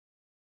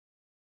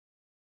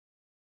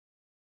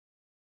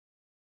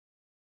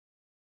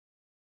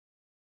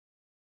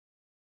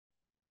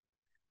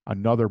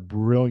Another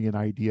brilliant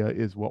idea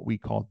is what we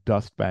call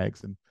dust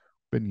bags, and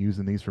been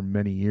using these for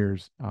many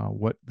years.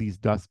 What these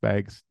dust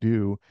bags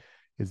do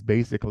is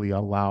basically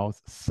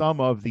allows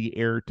some of the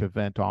air to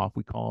vent off.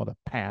 We call it a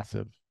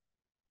passive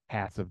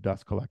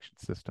dust collection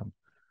system.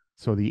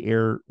 So the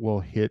air will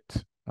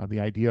hit.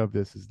 The idea of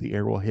this is the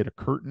air will hit a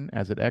curtain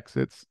as it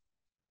exits.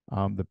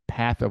 The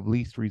path of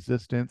least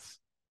resistance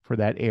for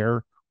that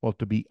air will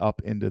to be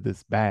up into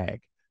this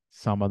bag.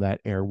 Some of that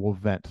air will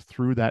vent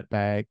through that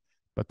bag,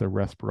 but the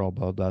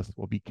respirable dust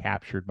will be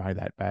captured by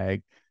that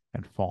bag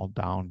and fall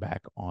down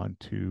back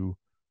onto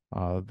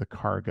the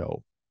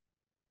cargo.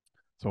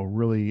 So,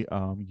 really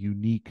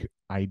unique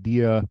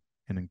idea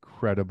and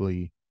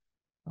incredibly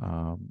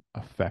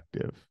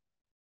effective.